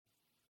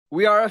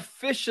We are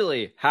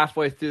officially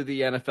halfway through the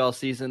NFL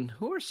season.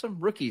 Who are some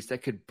rookies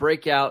that could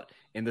break out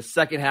in the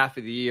second half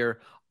of the year?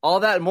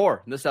 All that and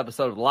more in this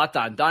episode of the Locked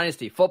On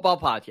Dynasty Football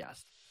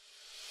Podcast.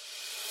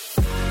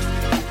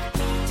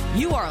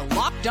 You are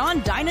Locked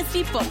On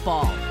Dynasty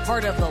Football,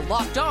 part of the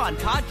Locked On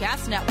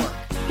Podcast Network.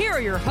 Here are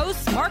your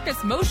hosts,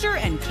 Marcus Mosher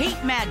and Kate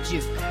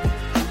Madjuk.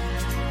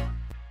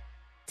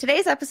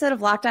 Today's episode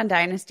of Locked On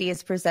Dynasty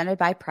is presented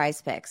by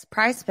Prize Picks.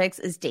 Prize Picks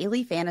is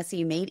daily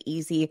fantasy made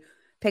easy.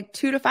 Pick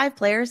 2 to 5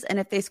 players, and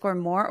if they score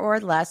more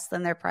or less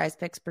than their Prize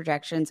Picks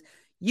projections,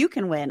 you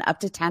can win up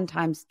to 10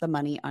 times the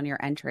money on your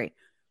entry.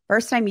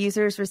 First-time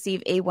users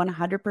receive a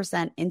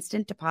 100%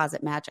 instant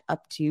deposit match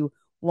up to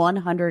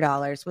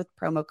 $100 with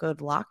promo code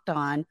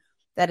LOCKEDON.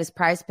 That is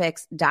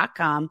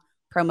prizepicks.com,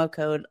 promo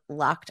code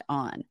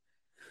LOCKEDON.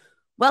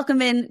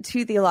 Welcome in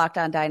to the Locked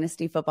On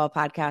Dynasty Football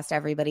Podcast,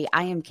 everybody.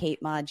 I am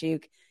Kate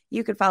Madjuk.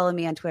 You can follow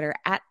me on Twitter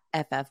at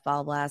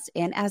FFBallBlast.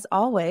 And as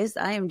always,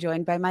 I am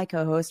joined by my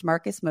co-host,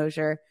 Marcus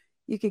Mosher.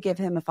 You could give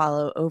him a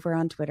follow over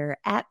on Twitter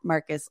at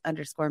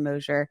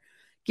Marcus_Mosher.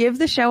 Give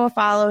the show a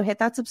follow, hit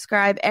that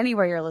subscribe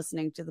anywhere you're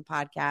listening to the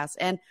podcast.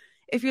 And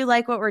if you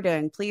like what we're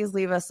doing, please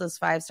leave us those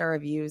 5-star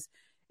reviews.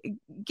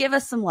 Give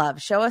us some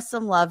love. Show us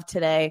some love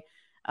today.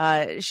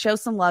 Show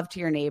some love to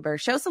your neighbor.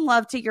 Show some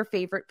love to your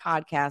favorite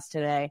podcast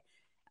today.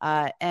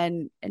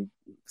 And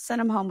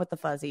send them home with the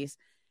fuzzies.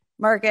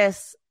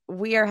 Marcus,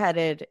 we are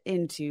headed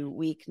into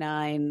week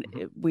 9.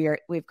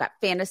 We've got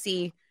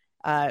fantasy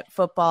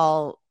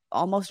football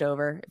almost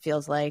over. It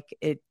feels like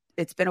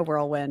it's been a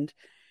whirlwind,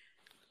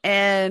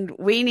 and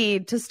we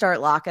need to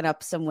start locking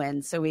up some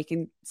wins so we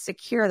can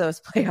secure those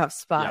playoff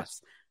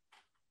spots. Yes.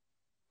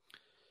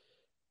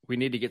 We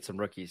need to get some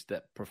rookies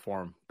that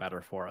perform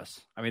better for us.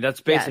 I mean,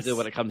 that's basically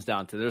what it comes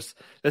down to.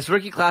 This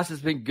rookie class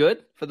has been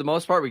good for the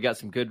most part. We got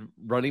some good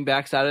running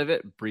backs out of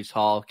it. Breece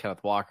Hall,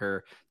 Kenneth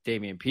Walker,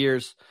 Dameon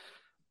Pierce.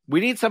 We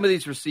need some of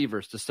these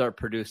receivers to start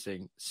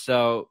producing.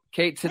 So,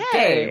 Kate,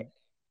 today...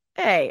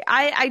 Hey,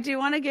 I do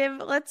want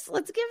to let's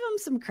give them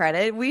some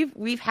credit.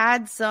 We've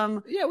had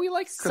some we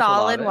like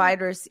solid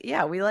wide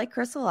receivers. We like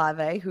Chris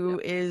Olave, who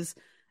is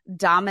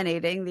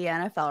dominating the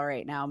NFL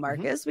right now,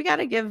 Marcus. We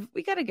gotta give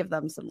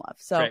them some love.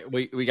 So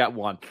great. We got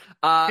one.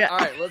 All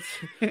right,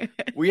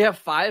 we have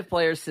 5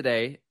 players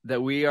today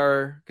that we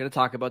are gonna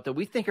talk about that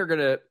we think are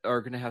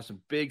gonna have some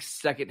big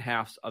second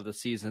halves of the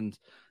season.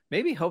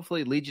 Maybe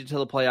hopefully lead you to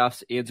the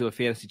playoffs and to a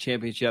fantasy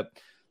championship.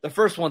 The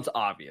first one's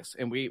obvious,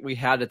 and we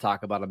had to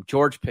talk about him.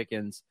 George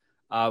Pickens.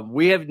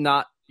 We have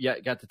not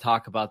yet got to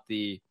talk about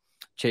the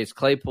Chase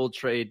Claypool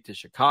trade to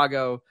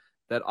Chicago.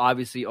 That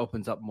obviously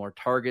opens up more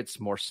targets,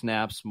 more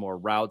snaps, more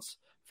routes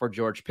for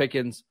George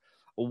Pickens.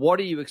 What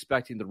are you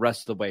expecting the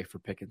rest of the way for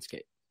Pickens,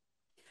 Kate?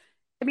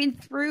 I mean,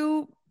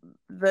 through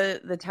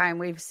the time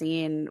we've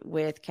seen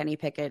with Kenny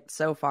Pickett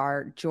so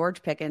far,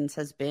 George Pickens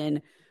has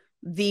been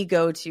the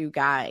go-to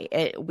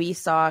guy. We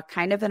saw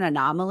kind of an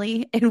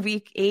anomaly in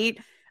week 8,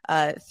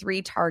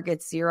 3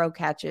 targets, 0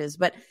 catches.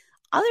 But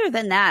other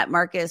than that,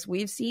 Marcus,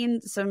 we've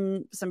seen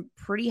some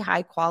pretty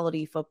high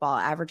quality football,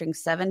 averaging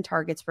 7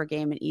 targets per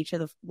game in each of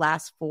the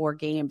last 4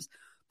 games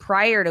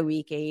prior to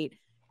week 8,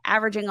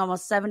 averaging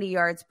almost 70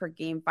 yards per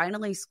game,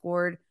 finally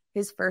scored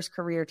his first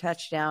career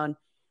touchdown.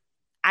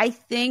 I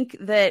think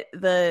that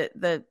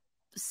the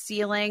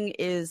ceiling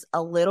is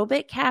a little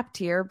bit capped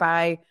here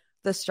by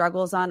the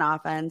struggles on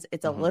offense.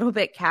 It's a little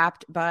bit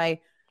capped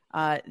by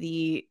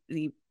the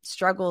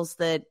struggles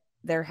that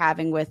they're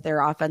having with their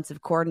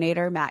offensive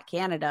coordinator, Matt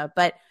Canada.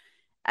 But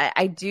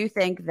I do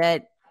think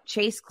that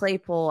Chase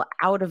Claypool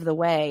out of the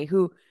way,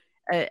 who,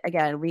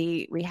 again,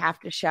 we have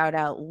to shout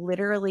out,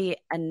 literally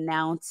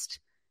announced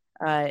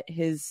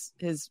his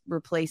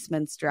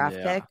replacement's draft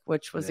pick,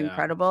 which was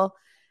incredible.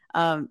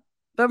 But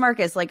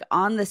Marcus, like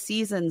on the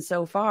season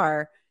so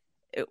far,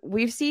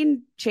 we've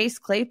seen Chase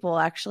Claypool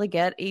actually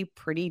get a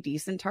pretty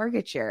decent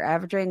target share,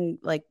 averaging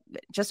like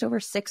just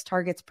over 6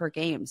 targets per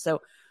game.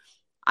 So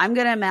I'm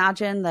going to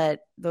imagine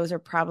that those are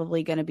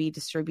probably going to be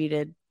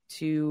distributed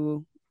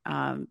to,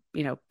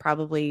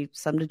 probably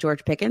some to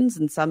George Pickens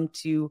and some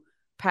to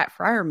Pat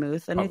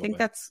Freiermuth. And I think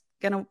that's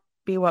going to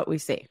be what we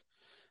see.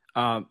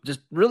 Just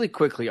really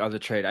quickly on the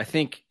trade, I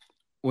think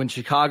when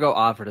Chicago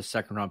offered a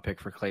 2nd-round pick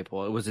for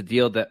Claypool, it was a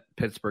deal that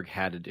Pittsburgh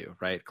had to do,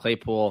 right?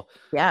 Claypool.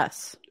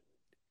 Yes.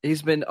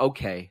 He's been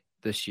okay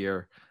this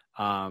year.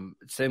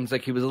 It seems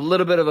like he was a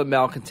little bit of a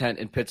malcontent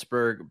in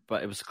Pittsburgh,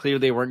 but it was clear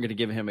they weren't going to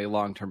give him a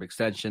long-term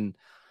extension.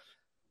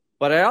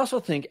 But I also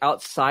think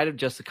outside of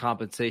just the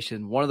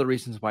compensation, one of the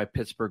reasons why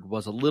Pittsburgh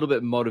was a little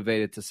bit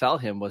motivated to sell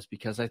him was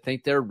because I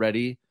think they're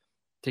ready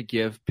to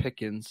give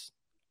Pickens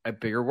a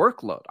bigger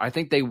workload. I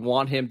think they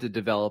want him to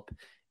develop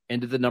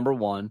into the number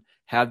 1,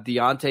 have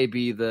Deontay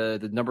be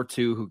the number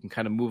 2 who can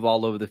kind of move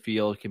all over the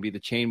field, can be the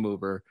chain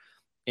mover,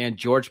 and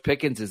George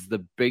Pickens is the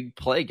big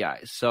play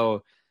guy.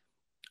 So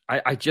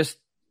I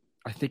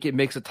think it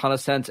makes a ton of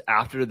sense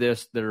after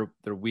this, their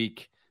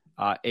week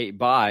 8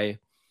 bye,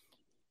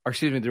 or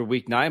excuse me, their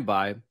week 9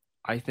 bye.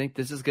 I think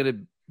this is going to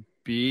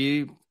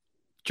be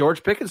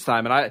George Pickens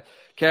time. And I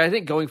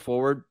think going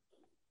forward,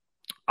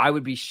 I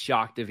would be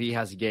shocked if he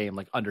has a game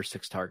like under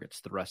 6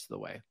 targets the rest of the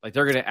way. Like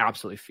they're going to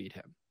absolutely feed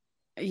him.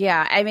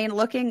 Yeah, I mean,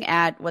 looking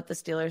at what the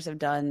Steelers have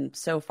done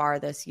so far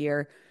this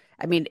year,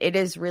 I mean, it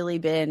has really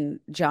been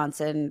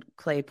Johnson,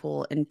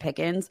 Claypool, and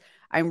Pickens.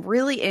 I'm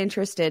really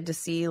interested to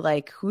see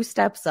like who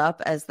steps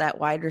up as that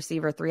wide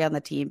receiver 3 on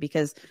the team,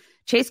 because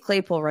Chase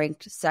Claypool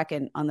ranked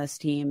second on this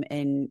team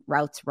in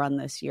routes run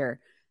this year.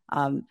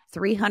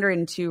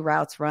 302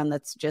 routes run.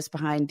 That's just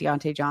behind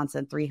Deontay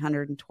Johnson,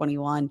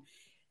 321.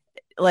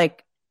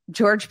 Like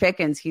George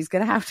Pickens, he's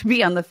going to have to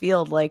be on the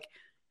field like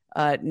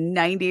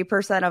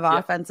 90% of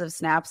offensive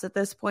snaps at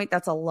this point.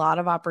 That's a lot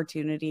of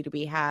opportunity to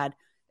be had,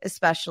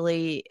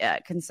 especially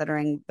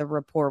considering the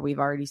rapport we've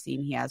already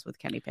seen he has with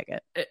Kenny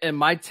Pickett. And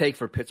my take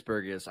for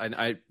Pittsburgh is,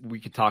 we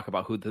could talk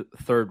about who the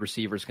third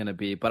receiver is going to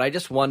be, but I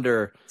just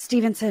wonder.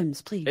 Steven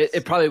Sims, please.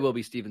 It probably will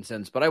be Steven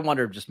Sims, but I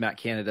wonder if just Matt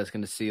Canada is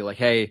going to see like,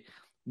 hey,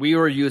 we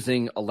were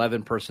using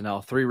 11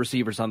 personnel, 3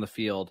 receivers on the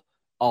field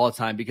all the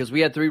time because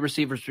we had 3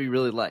 receivers we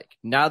really like.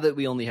 Now that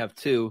we only have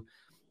 2,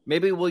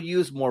 maybe we'll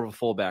use more of a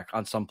fullback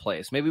on some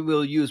plays. Maybe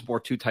we'll use more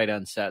 2 tight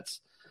end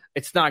sets.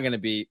 It's not going to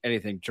be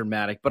anything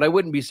dramatic, but I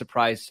wouldn't be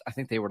surprised. I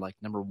think they were like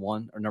number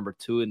 1 or number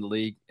 2 in the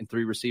league in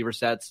 3 receiver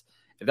sets.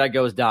 If that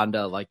goes down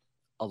to like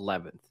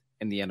 11th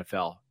in the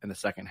NFL in the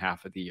second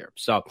half of the year.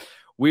 So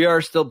we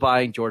are still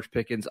buying George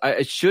Pickens.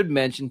 I should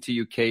mention to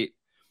you, Kate,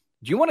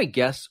 do you want to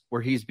guess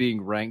where he's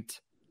being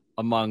ranked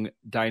among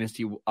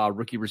dynasty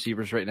rookie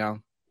receivers right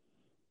now?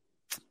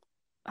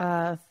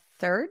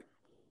 3rd?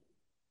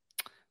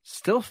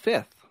 Still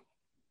 5th.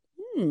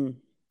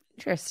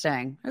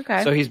 Interesting.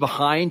 Okay. So he's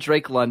behind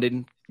Drake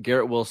London,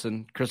 Garrett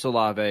Wilson, Chris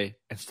Olave,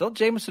 and still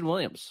Jameson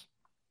Williams.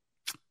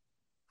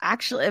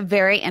 Actually,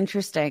 very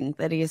interesting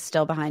that he is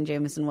still behind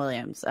Jameson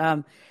Williams.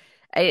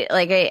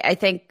 I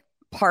think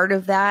part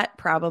of that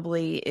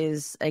probably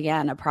is,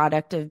 again, a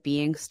product of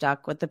being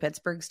stuck with the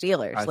Pittsburgh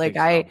Steelers.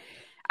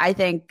 I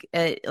think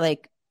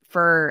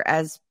for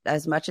as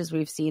much as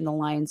we've seen the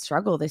Lions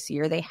struggle this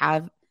year, they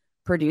have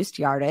produced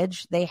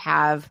yardage. They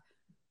have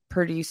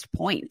produced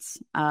points,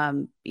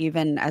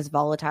 even as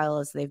volatile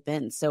as they've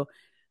been. So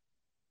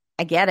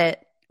I get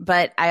it.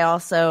 But I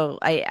also,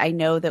 I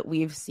know that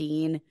we've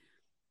seen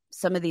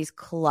some of these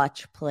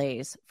clutch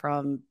plays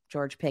from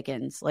George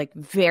Pickens, like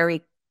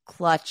very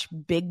clutch,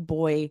 big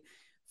boy,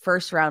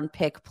 first round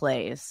pick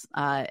plays.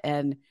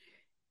 And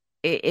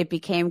it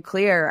became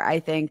clear,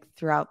 I think,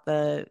 throughout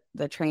the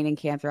training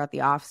camp, throughout the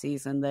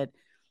offseason, that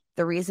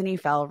the reason he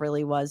fell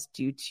really was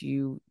due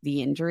to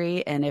the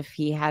injury. And if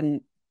he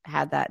hadn't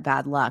had that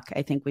bad luck,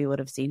 I think we would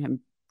have seen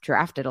him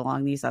drafted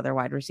along these other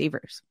wide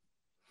receivers.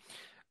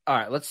 All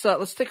right, let's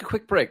take a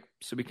quick break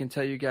so we can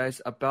tell you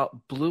guys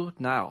about Blue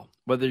Nile.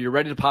 Whether you're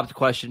ready to pop the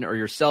question or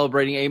you're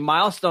celebrating a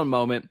milestone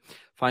moment,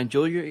 find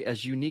jewelry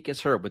as unique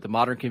as her with the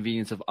modern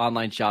convenience of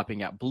online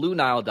shopping at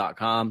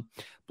BlueNile.com.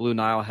 Blue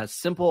Nile has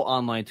simple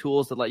online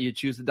tools that let you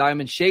choose the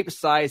diamond shape,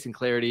 size, and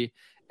clarity,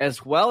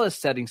 as well as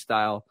setting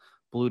style.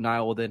 Blue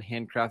Nile will then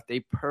handcraft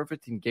a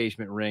perfect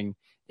engagement ring,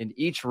 and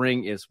each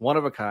ring is one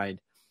of a kind.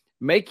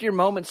 Make your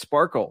moment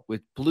sparkle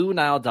with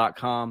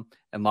BlueNile.com,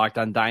 and Locked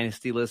On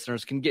Dynasty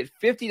listeners can get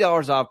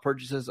 $50 off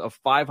purchases of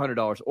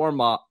 $500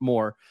 or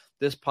more.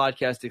 This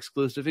podcast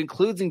exclusive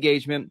includes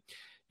engagement.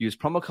 Use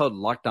promo code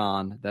Locked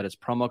On. That is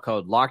promo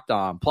code Locked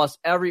On. Plus,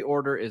 every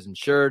order is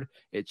insured.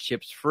 It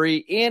ships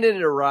free, and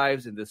it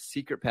arrives in this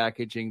secret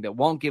packaging that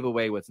won't give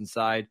away what's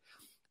inside.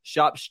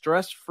 Shop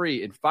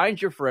stress-free and find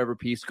your forever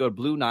piece. Go to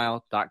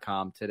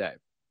BlueNile.com today.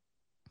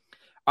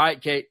 All right,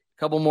 Kate, a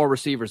couple more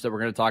receivers that we're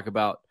going to talk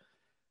about.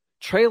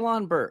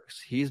 Treylon Burks,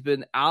 he's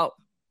been out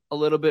a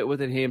little bit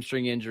with a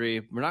hamstring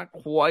injury. We're not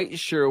quite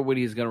sure when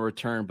he's going to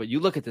return, but you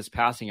look at this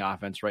passing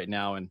offense right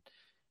now, and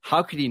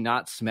how could he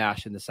not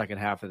smash in the second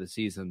half of the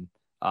season,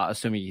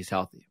 assuming he's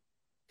healthy?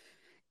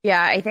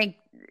 Yeah, I think,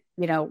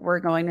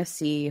 we're going to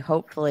see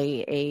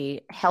hopefully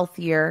a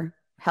healthier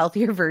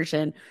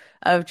version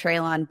of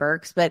Treylon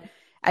Burks. But,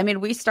 I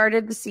mean, we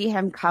started to see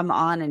him come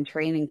on in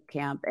training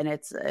camp, and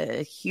it's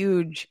a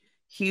huge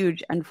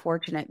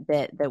unfortunate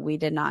bit that we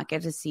did not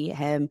get to see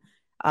him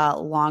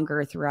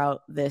longer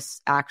throughout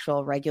this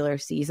actual regular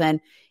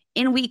season.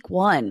 In week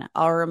 1,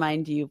 I'll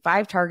remind you,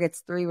 5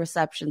 targets, 3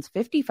 receptions,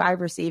 55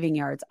 receiving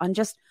yards on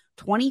just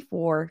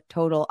 24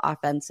 total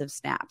offensive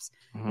snaps.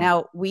 Mm-hmm.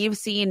 Now, we've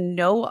seen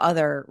no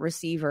other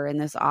receiver in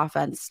this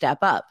offense step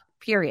up,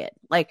 period.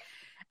 Like,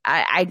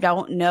 I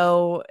don't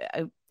know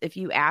if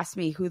you ask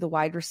me who the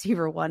wide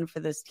receiver 1 for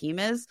this team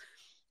is.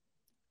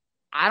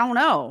 I don't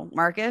know,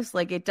 Marcus.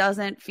 Like, it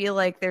doesn't feel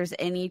like there's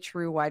any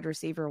true wide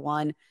receiver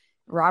 1.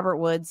 Robert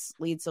Woods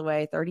leads the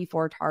way,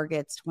 34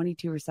 targets,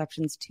 22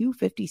 receptions,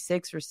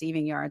 256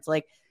 receiving yards.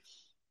 Like,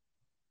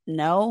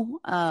 no.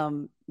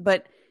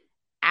 But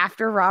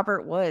after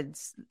Robert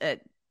Woods,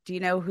 do you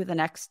know who the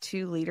next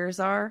 2 leaders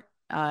are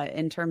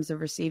in terms of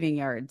receiving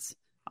yards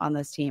on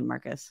this team,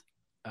 Marcus?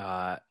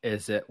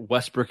 Is it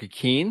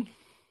Westbrook-Ikhine?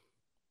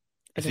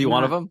 Is he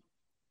one of them?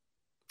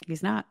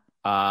 He's not.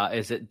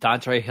 Is it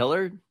Dontre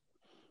Hillard?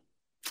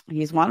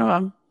 He's one of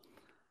them.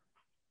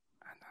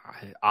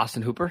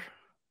 Austin Hooper?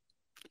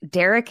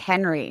 Derrick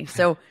Henry.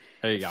 So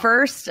there you go.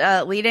 First,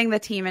 leading the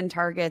team in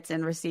targets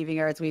and receiving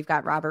yards, we've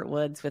got Robert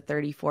Woods with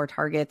 34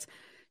 targets,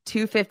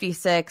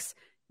 256.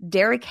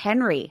 Derrick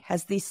Henry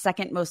has the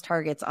second most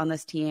targets on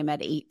this team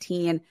at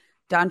 18.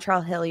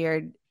 Dontrell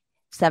Hilliard,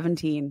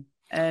 17.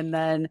 And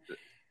then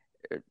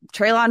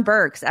Treylon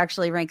Burks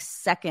actually ranks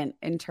second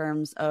in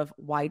terms of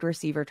wide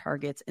receiver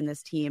targets in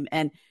this team.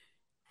 And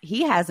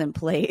he hasn't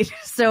played.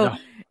 So,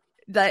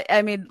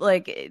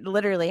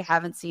 literally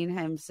haven't seen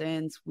him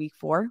since week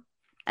 4.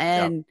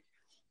 And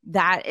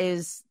that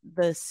is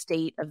the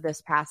state of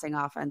this passing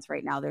offense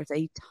right now. There's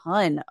a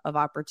ton of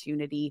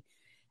opportunity.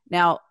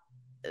 Now,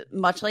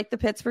 much like the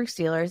Pittsburgh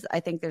Steelers, I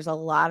think there's a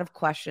lot of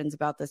questions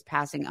about this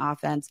passing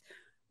offense.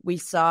 We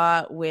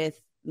saw with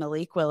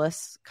Malik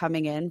Willis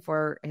coming in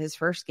for his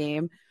first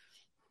game,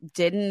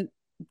 didn't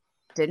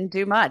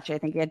do much. I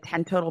think he had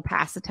 10 total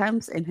pass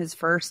attempts in his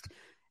first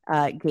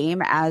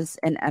game as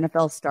an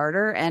NFL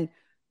starter. And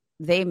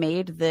they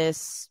made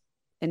this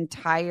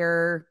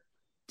entire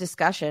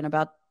discussion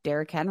about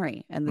Derrick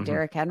Henry and the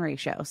Derrick Henry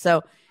show.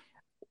 So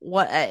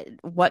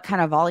what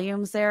kind of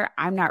volumes there?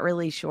 I'm not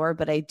really sure,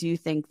 but I do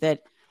think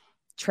that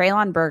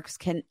Treylon Burks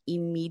can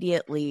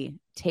immediately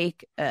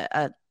take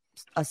a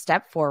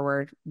step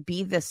forward,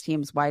 be this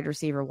team's wide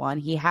receiver 1.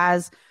 He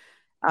has,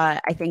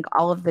 I think,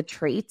 all of the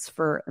traits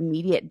for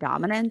immediate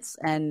dominance,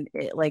 and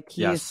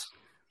he's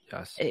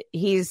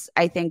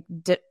I think,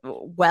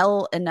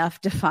 well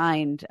enough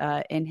defined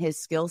in his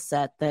skill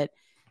set that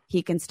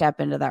he can step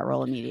into that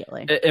role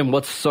immediately. And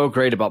what's so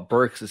great about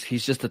Burks is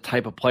he's just the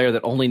type of player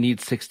that only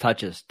needs 6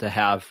 touches to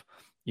have,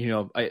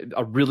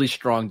 a really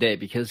strong day,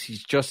 because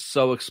he's just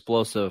so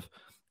explosive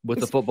with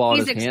the football in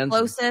his hands. He's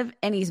explosive,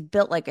 and he's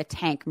built like a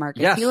tank,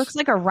 Marcus. Yes. He looks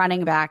like a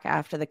running back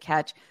after the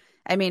catch.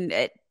 I mean,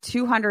 at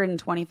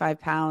 225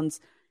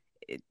 pounds,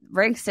 it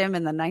ranks him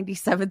in the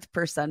 97th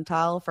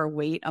percentile for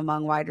weight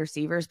among wide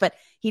receivers, but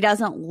he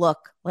doesn't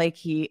look like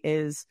he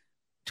is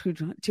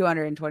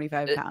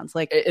 225 pounds.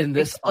 Like, in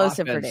this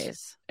explosive offense, for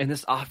days. And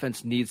this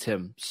offense needs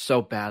him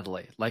so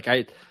badly. Like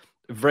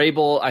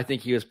Vrabel, I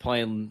think he was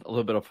playing a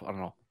little bit of, I don't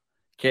know,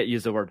 can't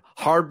use the word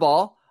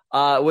hardball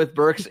with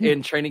Burks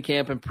in training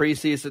camp and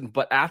preseason.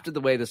 But after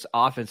the way this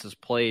offense has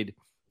played,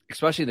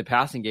 especially in the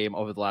passing game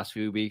over the last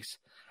few weeks,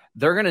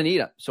 they're going to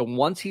need him. So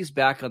once he's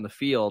back on the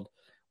field,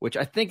 which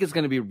I think is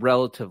going to be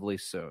relatively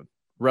soon,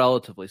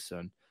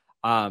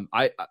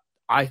 I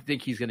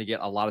think he's going to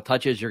get a lot of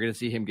touches. You're going to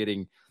see him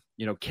getting,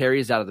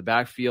 carries out of the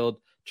backfield.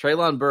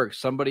 Treylon Burks,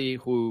 somebody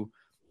who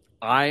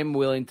I'm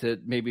willing to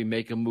maybe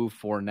make a move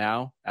for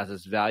now, as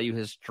his value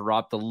has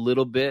dropped a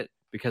little bit,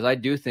 because I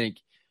do think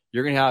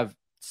you're going to have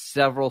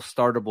several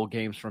startable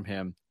games from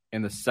him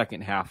in the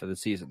second half of the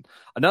season.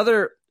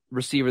 Another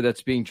receiver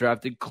that's being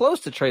drafted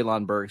close to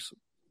Treylon Burks,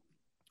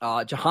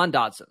 Jahan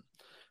Dotson,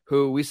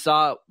 who we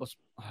saw was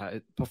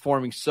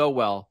performing so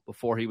well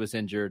before he was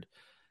injured.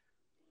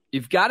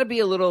 You've got to be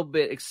a little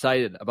bit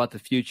excited about the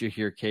future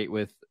here, Kate,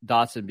 with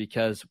Dotson,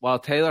 because while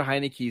Taylor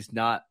Heinicke's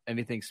not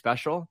anything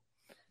special,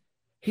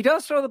 he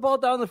does throw the ball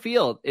down the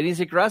field, and he's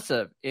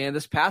aggressive, and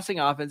this passing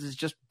offense is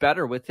just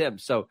better with him.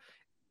 So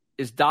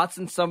is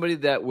Dotson somebody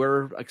that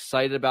we're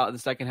excited about in the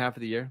second half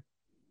of the year?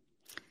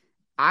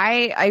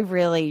 I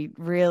really,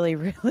 really,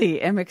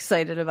 really am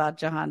excited about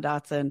Jahan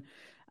Dotson.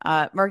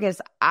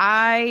 Marcus,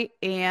 I'm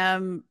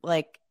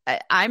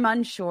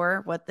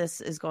unsure what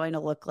this is going to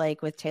look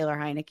like with Taylor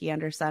Heinicke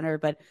under center,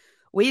 but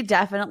we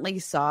definitely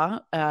saw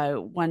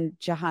when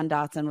Jahan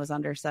Dotson was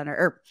under center,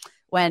 or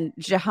when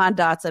Jahan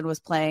Dotson was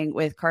playing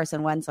with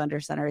Carson Wentz under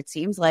center, it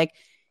seems like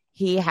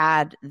he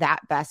had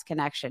that best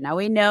connection. Now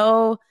we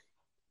know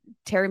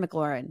Terry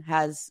McLaurin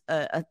has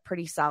a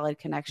pretty solid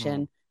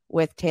connection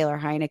with Taylor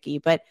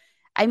Heinicke, but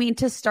I mean,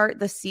 to start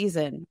the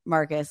season,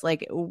 Marcus,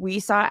 like, we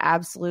saw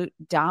absolute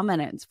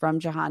dominance from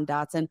Jahan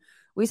Dotson.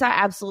 We saw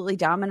absolutely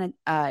dominant,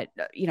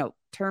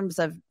 terms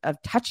of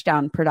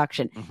touchdown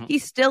production. He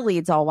still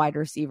leads all wide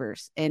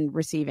receivers in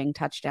receiving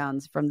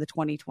touchdowns from the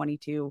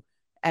 2022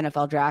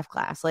 NFL draft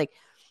class. Like,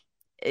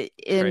 in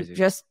Crazy.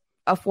 Just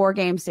a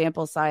 4-game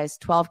sample size,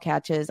 12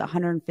 catches,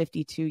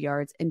 152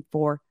 yards, and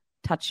 4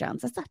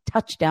 touchdowns. That's a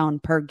touchdown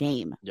per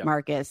game,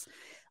 Marcus.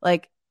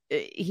 Like,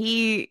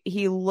 he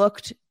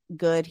looked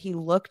good. He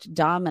looked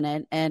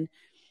dominant. And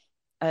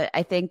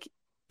I think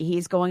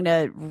he's going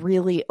to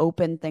really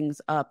open things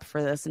up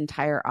for this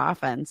entire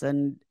offense.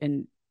 And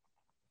I'm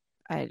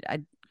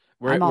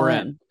all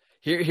in.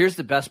 Here's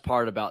the best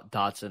part about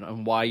Dotson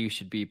and why you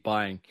should be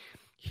buying.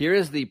 Here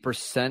is the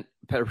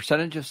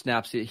percentage of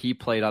snaps that he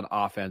played on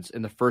offense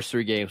in the first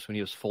 3 games when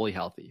he was fully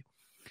healthy.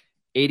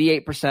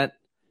 88%,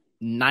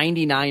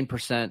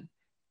 99%,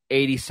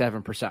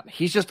 87%.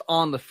 He's just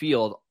on the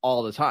field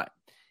all the time.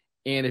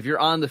 And if you're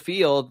on the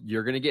field,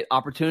 you're going to get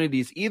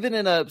opportunities, even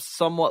in a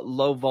somewhat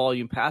low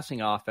volume passing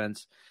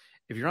offense.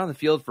 If you're on the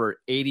field for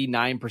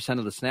 89%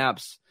 of the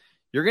snaps,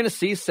 you're going to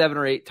see 7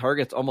 or 8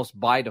 targets almost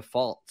by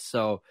default.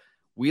 So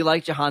we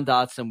like Jahan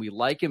Dotson. We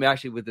like him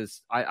actually with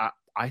this.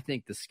 I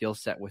think the skill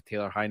set with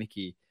Taylor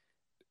Heinicke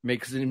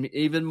makes him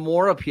even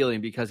more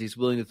appealing because he's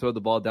willing to throw the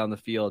ball down the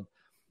field.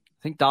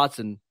 I think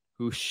Dotson,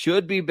 who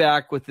should be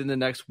back within the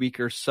next week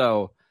or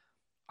so.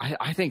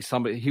 I think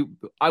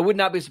I would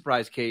not be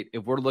surprised, Kate,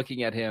 if we're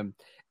looking at him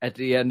at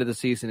the end of the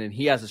season and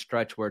he has a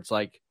stretch where it's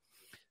like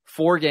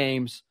 4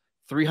 games,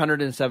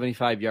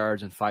 375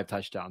 yards and 5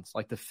 touchdowns,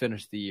 like to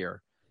finish the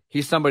year.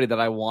 He's somebody that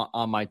I want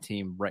on my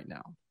team right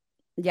now.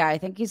 Yeah, I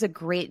think he's a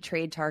great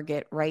trade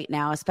target right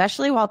now,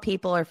 especially while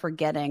people are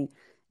forgetting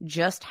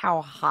just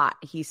how hot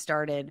he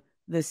started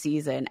the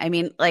season. I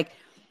mean, like,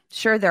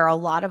 sure, there are a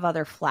lot of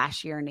other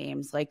flashier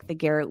names like the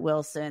Garrett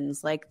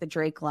Wilsons, like the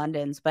Drake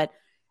Londons, but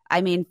I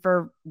mean,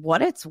 for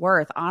what it's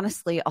worth,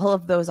 honestly, all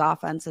of those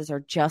offenses are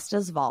just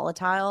as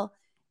volatile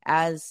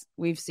as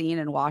we've seen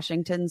in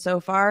Washington so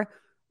far.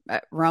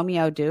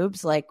 Romeo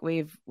Doubs, like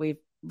we've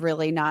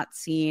really not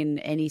seen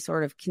any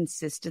sort of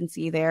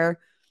consistency there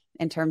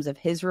in terms of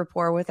his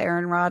rapport with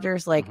Aaron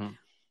Rodgers. Like,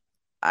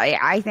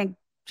 I think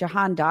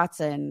Jahan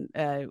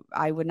Dotson,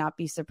 I would not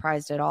be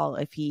surprised at all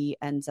if he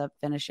ends up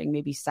finishing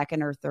maybe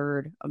second or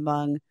third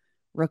among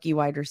rookie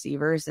wide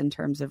receivers in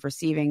terms of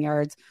receiving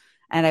yards.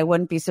 And I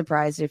wouldn't be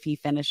surprised if he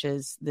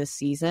finishes this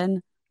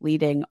season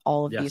leading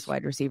all of these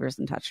wide receivers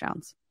in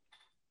touchdowns.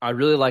 I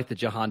really like the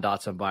Jahan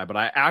Dotson buy, but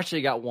I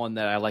actually got one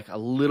that I like a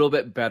little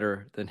bit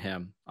better than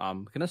him.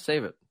 I'm going to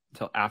save it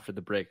until after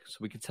the break so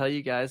we can tell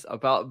you guys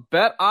about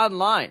Bet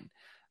Online.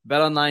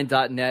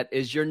 BetOnline.net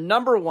is your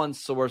number one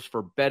source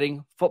for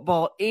betting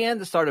football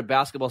and the start of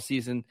basketball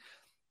season.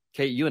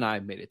 Kate, you and I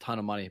made a ton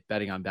of money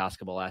betting on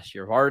basketball last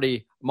year.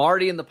 I'm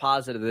already in the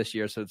positive this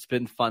year, so it's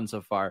been fun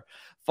so far.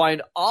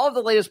 Find all of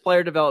the latest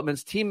player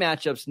developments, team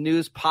matchups,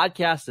 news,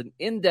 podcasts, and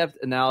in-depth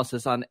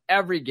analysis on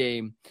every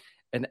game.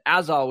 And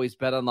as always,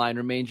 BetOnline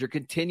remains your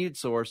continued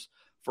source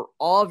for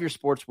all of your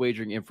sports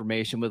wagering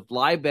information with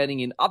live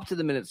betting and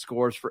up-to-the-minute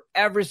scores for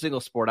every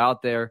single sport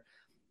out there.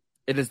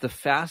 It is the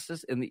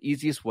fastest and the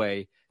easiest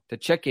way to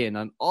check in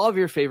on all of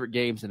your favorite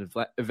games and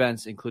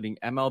events, including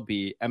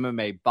MLB,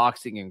 MMA,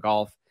 boxing, and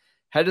golf.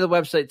 Head to the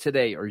website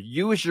today or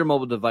use your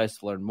mobile device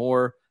to learn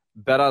more.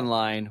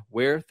 BetOnline,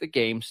 where the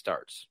game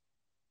starts.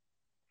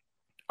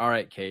 All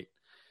right, Kate,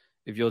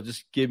 if you'll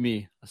just give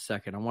me a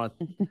second, I want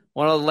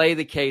to lay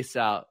the case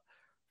out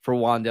for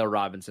Wan'Dale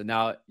Robinson.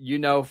 Now, you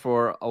know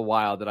for a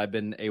while that I've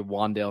been a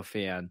Wan'Dale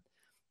fan,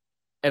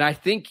 and I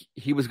think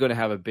he was going to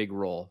have a big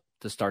role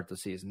to start the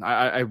season.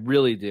 I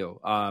really do.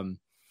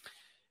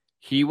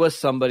 He was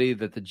somebody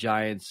that the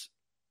Giants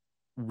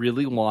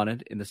really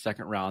wanted in the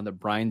second round, that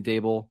Brian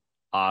Daboll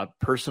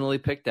personally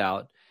picked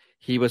out.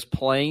 He was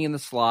playing in the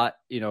slot,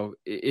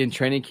 in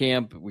training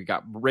camp. We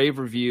got rave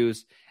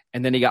reviews,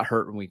 and then he got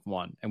hurt in week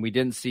 1, and we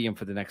didn't see him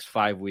for the next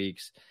 5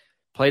 weeks.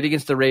 Played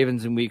against the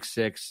Ravens in week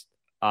 6,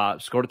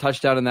 scored a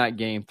touchdown in that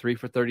game, 3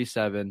 for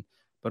 37,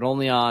 but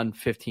only on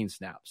 15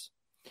 snaps.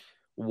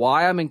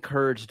 Why I'm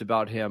encouraged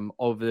about him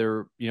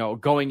over,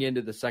 going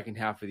into the second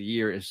half of the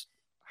year is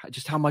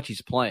just how much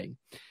he's playing.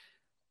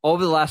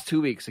 Over the last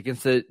 2 weeks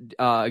against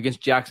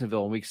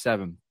Jacksonville in week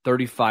 7,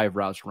 35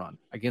 routes run.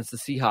 Against the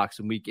Seahawks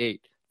in week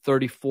 8,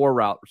 34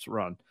 routes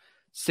run.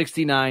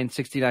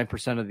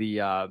 69% of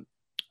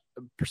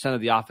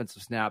the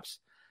offensive snaps.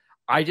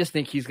 I just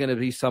think he's going to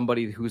be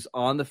somebody who's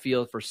on the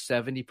field for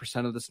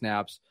 70% of the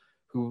snaps,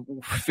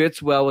 who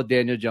fits well with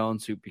Daniel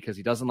Jones, because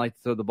he doesn't like to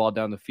throw the ball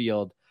down the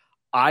field.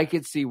 I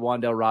could see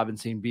Wan'Dale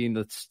Robinson being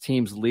the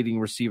team's leading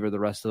receiver the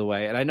rest of the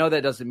way. And I know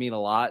that doesn't mean a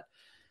lot,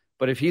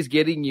 but if he's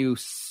getting you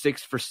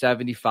 6 for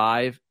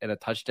 75 and a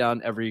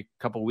touchdown every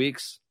couple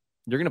weeks,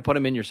 you're going to put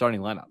him in your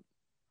starting lineup.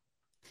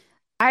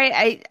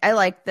 I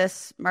like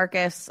this,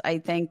 Marcus. I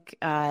think,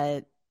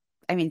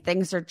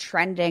 things are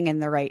trending in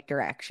the right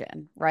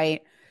direction,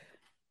 right?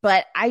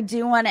 But I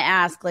do want to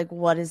ask,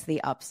 what is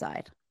the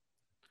upside?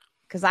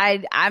 Because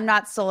I'm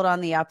not sold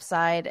on the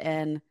upside.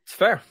 And it's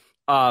fair.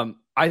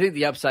 I think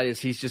the upside is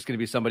he's just going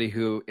to be somebody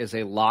who is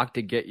a lock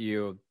to get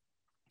you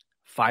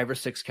 5 or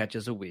 6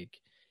 catches a week.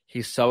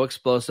 He's so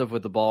explosive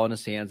with the ball in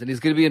his hands, and he's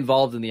going to be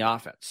involved in the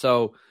offense.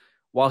 So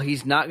while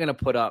he's not going to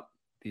put up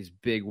these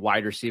big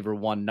wide receiver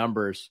 1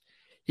 numbers,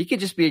 he could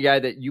just be a guy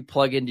that you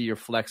plug into your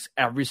flex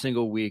every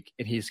single week,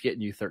 and he's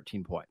getting you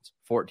 13 points,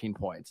 14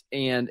 points.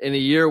 And in a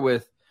year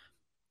with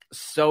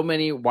so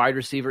many wide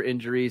receiver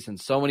injuries and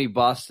so many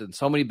busts and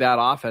so many bad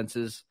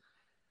offenses,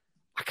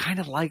 I kind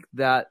of like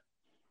that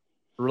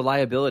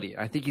reliability.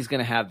 I think he's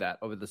going to have that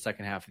over the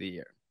second half of the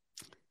year.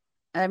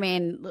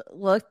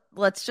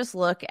 Let's just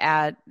look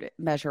at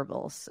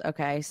measurables.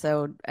 Okay.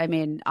 So,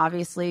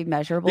 obviously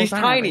measurables. He's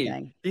tiny.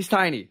 Everything. He's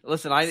tiny.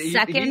 Listen,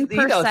 second he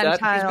knows that.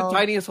 percentile. He's been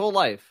tiny his whole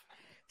life.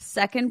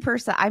 Second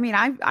percent.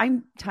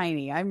 I'm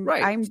tiny.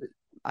 Right.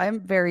 I'm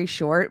very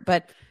short,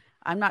 but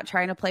I'm not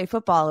trying to play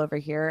football over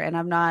here. And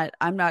I'm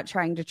not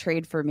trying to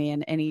trade for me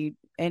in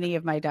any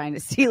of my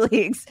dynasty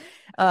leagues.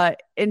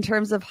 In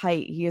terms of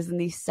height, he is in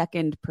the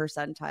second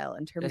percentile.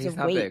 In terms of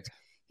weight,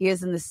 he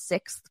is in the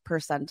 6th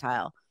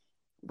percentile.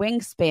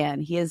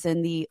 Wingspan, he is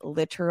in the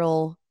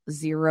literal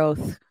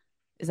 0th.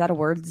 Is that a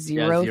word?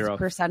 0th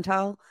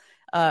percentile.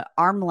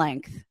 Arm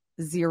length,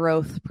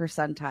 0th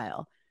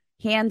percentile.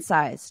 Hand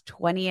size,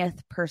 20th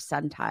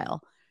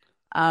percentile.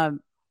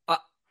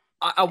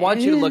 I want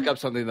you to look up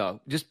something,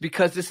 though, just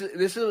because this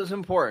is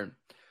important.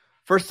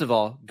 First of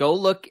all, go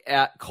look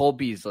at Cole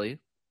Beasley,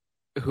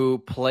 who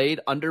played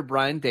under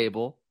Brian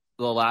Daboll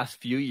the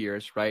last few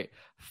years, right?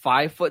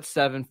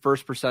 5'7",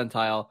 first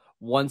percentile,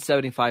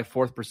 175,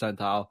 fourth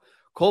percentile.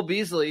 Cole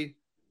Beasley,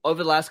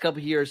 over the last couple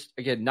of years,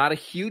 again, not a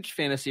huge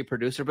fantasy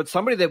producer, but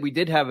somebody that we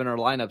did have in our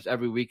lineups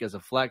every week as a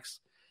flex.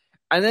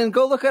 And then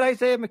go look at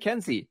Isaiah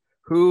McKenzie,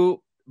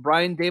 who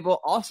Brian Daboll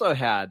also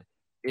had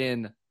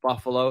in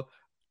Buffalo.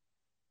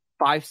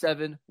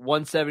 5'7",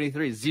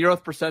 173,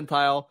 0th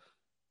percentile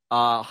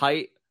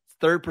height,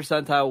 3rd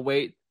percentile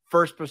weight,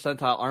 1st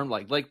percentile arm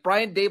length. Like,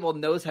 Brian Daboll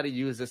knows how to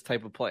use this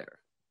type of player.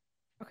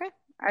 Okay.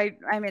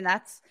 I mean,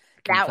 that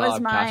was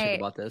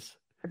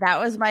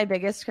my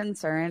biggest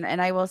concern.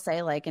 And I will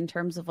say, like, in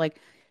terms of like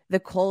the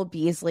Cole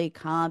Beasley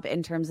comp,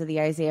 in terms of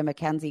the Isaiah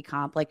McKenzie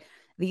comp, like,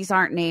 these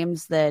aren't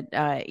names that,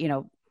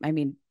 I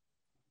mean,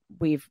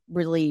 we've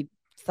really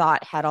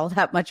thought had all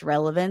that much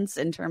relevance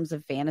in terms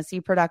of fantasy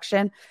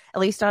production, at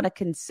least on a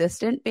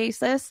consistent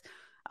basis.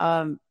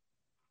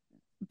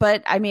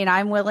 But I mean,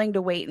 I'm willing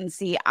to wait and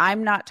see.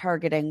 I'm not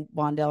targeting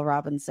Wan'Dale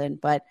Robinson,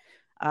 but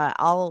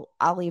I'll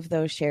leave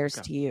those shares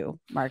to you,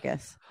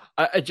 Marcus.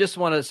 I just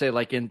want to say,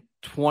 like, in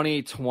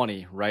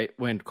 2020, right,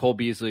 when Cole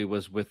Beasley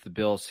was with the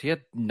Bills, he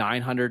had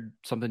 900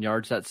 something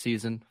yards that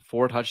season,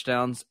 4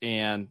 touchdowns,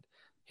 and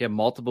he had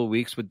multiple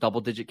weeks with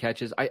double-digit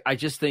catches. I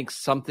just think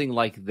something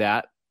like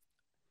that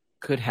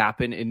could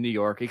happen in New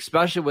York,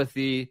 especially with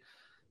the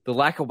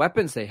lack of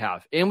weapons they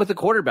have, and with the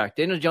quarterback.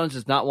 Daniel Jones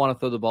does not want to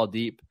throw the ball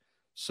deep,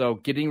 so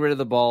getting rid of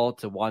the ball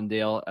to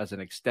Wan'Dale as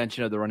an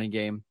extension of the running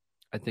game,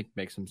 I think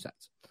makes some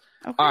sense.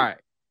 Okay. All right,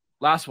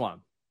 last one.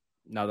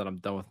 Now that I'm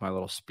done with my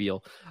little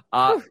spiel,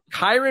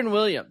 Kyren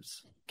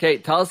Williams.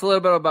 Kate, tell us a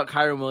little bit about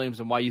Kyren Williams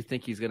and why you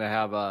think he's going to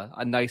have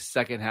a nice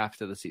second half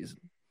to the season.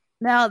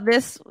 Now,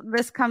 this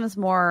comes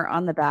more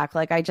on the back.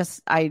 Like, I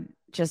just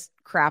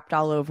crapped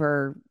all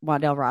over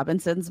Wan'Dale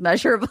Robinson's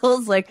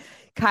measurables. Like,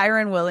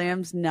 Kyren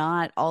Williams,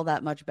 not all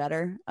that much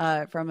better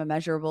from a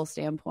measurable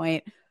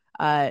standpoint.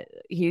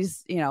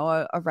 He's,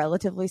 a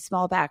relatively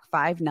small back,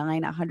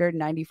 5'9",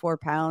 194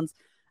 pounds.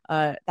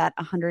 That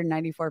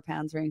 194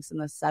 pounds ranks in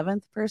the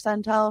 7th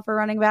percentile for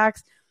running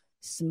backs.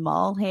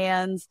 Small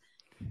hands.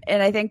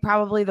 And I think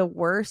probably the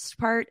worst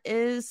part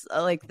is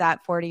like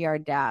that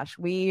 40-yard dash.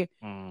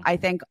 I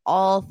think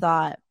all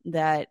thought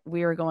that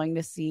we were going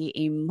to see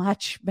a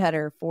much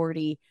better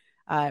 40.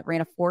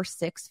 Ran a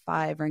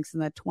 4.65, ranks in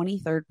the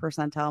 23rd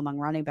percentile among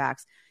running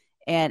backs.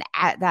 And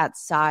at that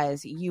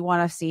size, you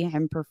want to see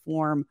him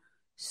perform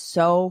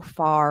so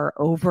far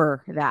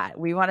over that.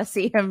 We want to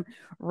see him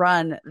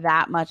run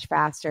that much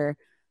faster.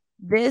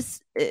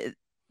 This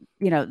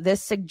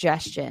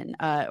suggestion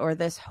or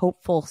this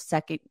hopeful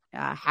second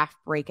half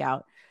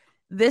breakout,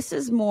 this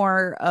is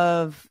more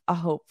of a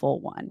hopeful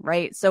one,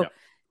 right? So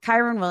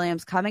Kyren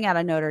Williams coming out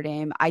of Notre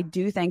Dame, I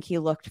do think he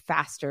looked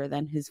faster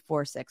than his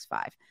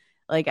 4.65.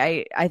 Like,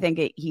 I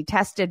think he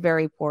tested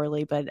very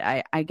poorly, but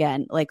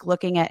again, like,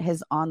 looking at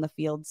his on the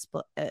field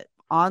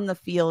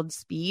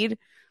speed,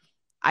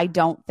 I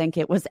don't think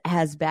it was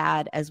as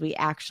bad as we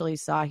actually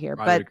saw here.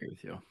 I would agree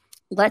with you.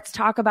 Let's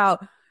talk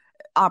about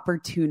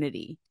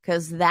opportunity,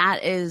 because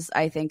that is,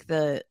 I think,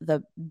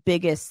 the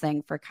biggest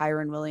thing for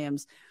Kyren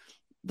Williams.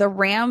 The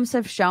Rams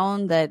have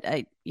shown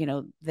that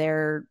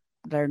they're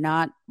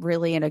not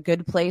really in a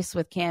good place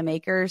with Cam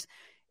Akers.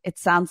 It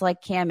sounds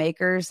like Cam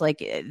Akers,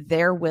 like,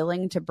 they're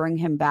willing to bring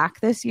him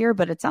back this year,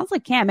 but it sounds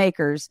like Cam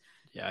Akers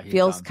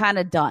feels kind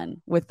of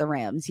done with the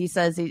Rams. He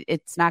says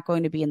it's not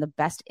going to be in the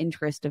best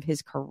interest of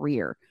his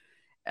career.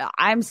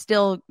 I'm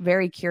still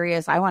very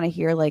curious. I want to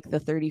hear like the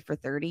 30 for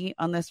 30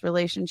 on this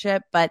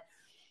relationship, but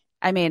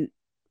I mean,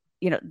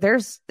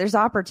 there's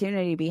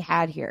opportunity to be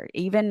had here,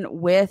 even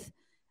with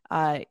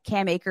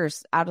Cam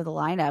Akers out of the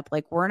lineup.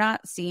 Like, we're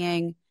not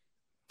seeing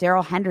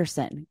Darrell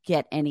Henderson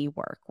get any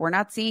work. We're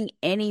not seeing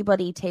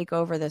anybody take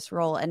over this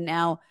role. And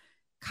now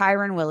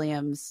Kyren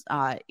Williams,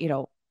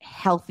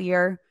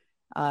 healthier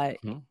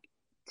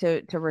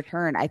to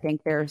return. I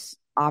think there's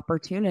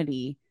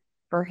opportunity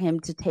for him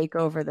to take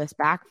over this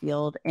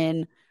backfield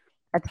in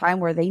a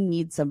time where they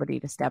need somebody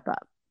to step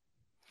up.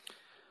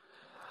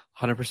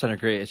 100%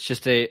 agree. It's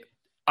just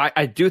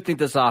I do think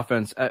this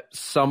offense at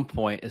some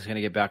point is going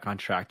to get back on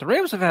track. The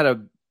Rams have had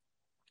a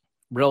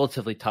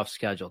relatively tough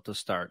schedule to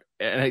start,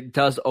 and it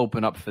does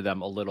open up for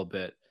them a little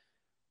bit.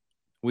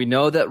 We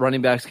know that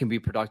running backs can be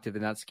productive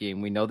in that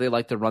scheme. We know they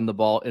like to run the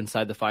ball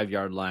inside the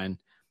 5-yard line.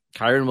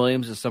 Kyren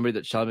Williams is somebody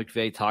that Sean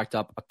McVay talked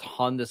up a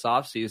ton this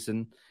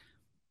offseason.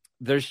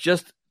 There's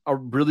just a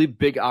really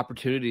big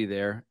opportunity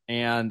there,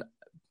 and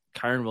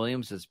Kyren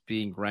Williams is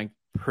being ranked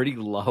pretty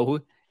low,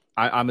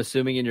 I'm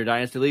assuming, in your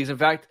dynasty leagues. In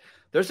fact,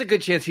 there's a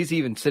good chance he's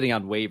even sitting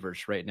on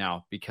waivers right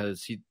now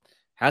because he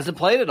hasn't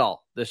played at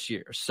all this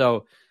year.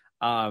 So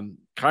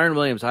Kyren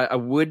Williams, I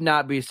would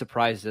not be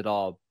surprised at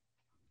all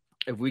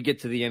if we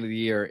get to the end of the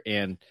year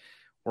and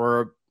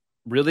we're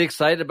really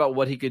excited about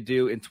what he could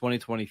do in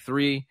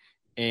 2023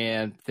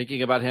 and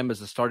thinking about him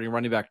as a starting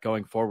running back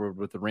going forward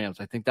with the Rams.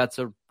 I think that's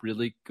a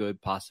really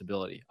good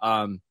possibility.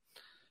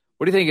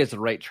 What do you think is the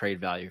right trade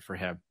value for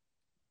him?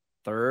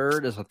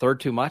 Third? Is a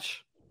third too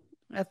much?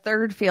 A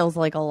third feels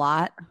like a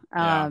lot.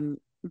 Yeah.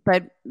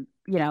 But,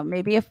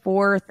 maybe a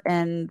fourth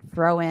and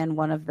throw in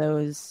one of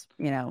those,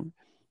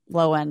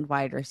 low-end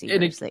wide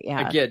receivers that you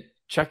have. Again,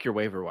 check your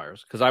waiver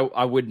wires because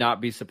I would not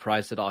be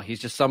surprised at all.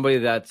 He's just somebody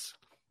that's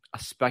a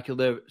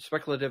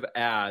speculative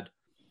ad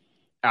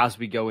as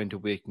we go into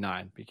week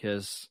 9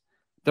 because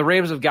the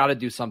Rams have got to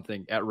do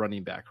something at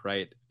running back,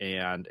 right?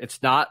 And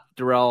it's not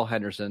Darrell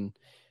Henderson.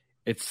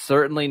 It's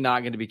certainly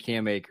not going to be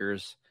Cam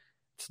Akers.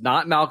 It's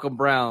not Malcolm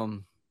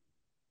Brown.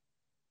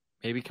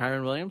 Maybe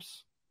Kyren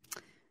Williams?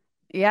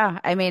 Yeah,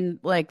 I mean,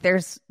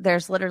 there's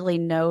literally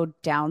no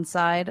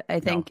downside,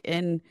 I think,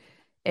 in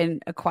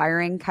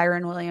acquiring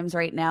Kyren Williams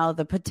right now.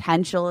 The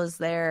potential is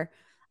there.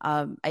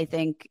 I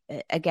think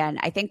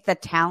the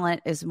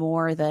talent is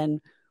more than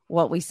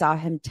what we saw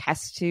him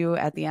test to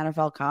at the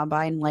NFL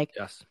Combine.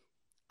 Yes.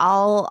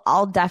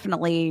 I'll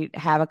definitely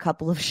have a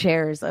couple of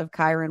shares of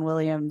Kyren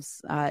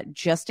Williams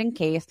just in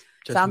case.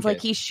 Sounds like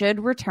he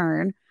should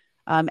return.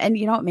 And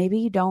you know what? Maybe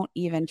you don't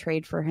even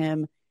trade for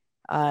him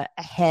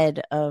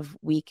ahead of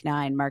week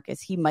 9,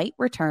 Marcus. He might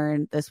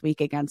return this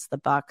week against the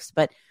Bucs,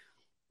 but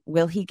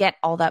will he get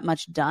all that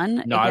much done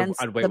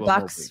against I'd wait the one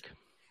Bucs?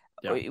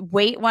 more week. Yeah.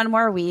 Wait one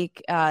more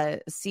week.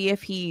 See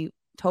if he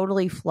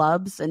totally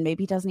flubs and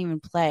maybe doesn't even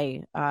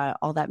play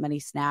all that many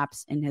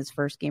snaps in his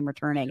first game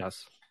returning.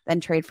 Yes. Then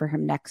trade for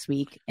him next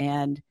week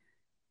and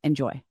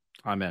enjoy.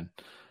 I'm in.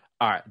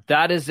 All right.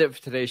 That is it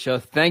for today's show.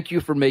 Thank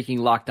you for making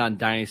Locked On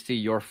Dynasty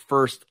your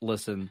first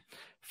listen.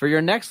 For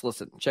your next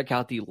listen, check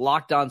out the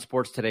Locked On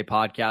Sports Today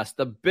podcast,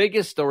 the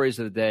biggest stories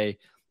of the day,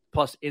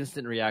 plus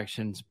instant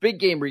reactions, big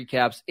game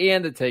recaps,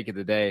 and the take of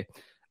the day.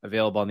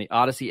 Available on the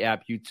Odyssey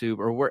app, YouTube,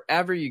 or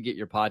wherever you get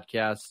your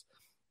podcasts.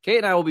 Kate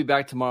and I will be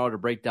back tomorrow to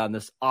break down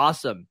this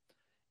awesome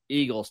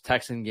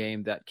Eagles-Texan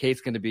game that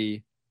Kate's going to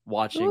be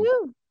watching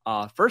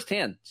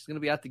firsthand. She's going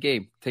to be at the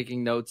game,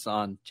 taking notes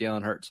on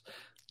Jalen Hurts,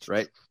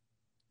 right?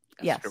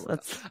 Yes.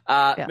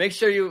 Make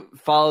sure you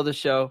follow the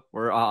show.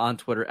 We're on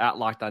Twitter at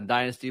Locked On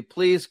Dynasty.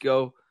 Please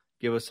go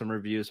give us some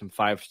reviews, some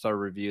 5-star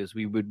reviews.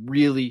 We would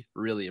really,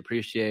 really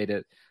appreciate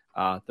it.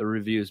 The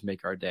reviews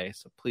make our day,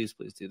 so please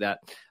do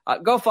that.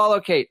 Go follow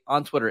Kate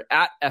on Twitter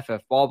at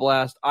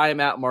FFBallBlast. I am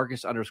at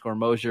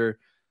Marcus_Mosher.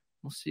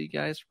 We'll see you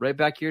guys right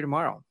back here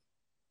tomorrow.